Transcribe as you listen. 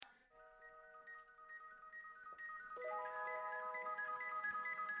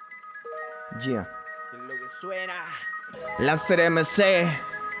Yeah. Lanser MC,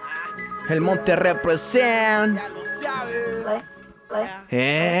 el Monte represent.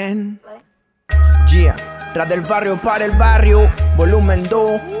 En yeah. Tras del barrio para el barrio, volumen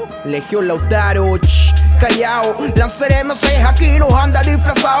 2, Legión Lautaro. Callao, Lanser MC aquí nos anda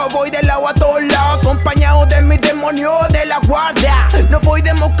disfrazado. Voy de lado a todos lados, acompañado de mis demonios de la guardia. No voy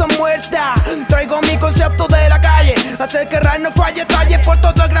de mosca muerta, traigo mi concepto de la calle, hacer que Ray no falle, talle por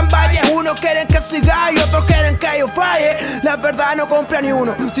todo el gran valle. Unos quieren que siga y otros quieren que yo falle. La verdad no compra ni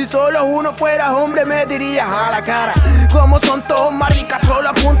uno, si solo uno fuera hombre me dirías a la cara. Como son todos maricas, solo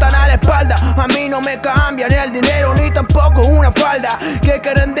apuntan a la espalda. A mí no me cambian el dinero ni tampoco una falda. ¿Qué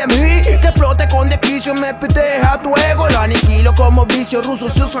quieren de mí? Que explote con desquicio, me pites a tu ego. Lo aniquilo como vicio ruso,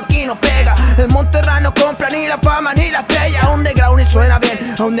 si uso aquí no pega. El Monterrey no compra ni la fama ni la estrella. Underground y suena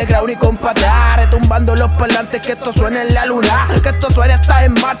bien, underground y compadre, retumbando los parlantes, que esto suene en la luna, que esto suene hasta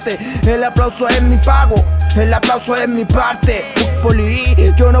en Marte. El aplauso es mi pago, el aplauso es mi parte.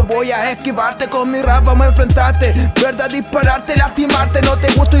 Poli, yo no voy a esquivarte, con mi rap vamos a enfrentarte. Verdad, dispararte, lastimarte, no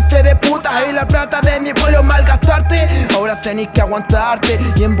te gusto y te de puta. Y la plata de mi pueblo malgastarte. Ahora tenés que aguantarte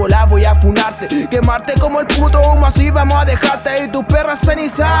y en volar voy a funarte, quemarte como el puto humo, así vamos a dejarte. Y tu perra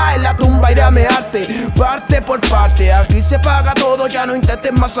ceniza en la tumba irá a mearte. Parte por parte, aquí se paga todo, ya no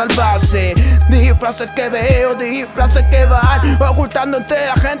intentes más salvarse. Disfraces que veo, disfraces que van ocultando entre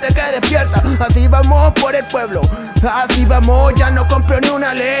la gente que despierta. Así vamos por el pueblo, así vamos, ya no compro ni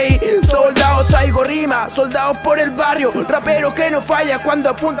una ley. Soldados traigo rima, soldados por el barrio, raperos que no fallan cuando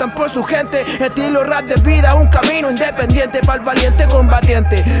apuntan por su gente. Estilo rap de vida, un camino independiente para el valiente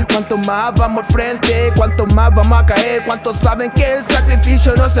combatiente. Cuanto más vamos al frente, cuanto más vamos a caer. Cuantos saben que el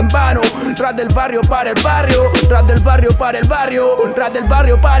sacrificio no es en vano. Rap del barrio para el barrio, rap del barrio para el barrio, rap del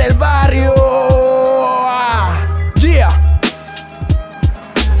barrio para el barrio.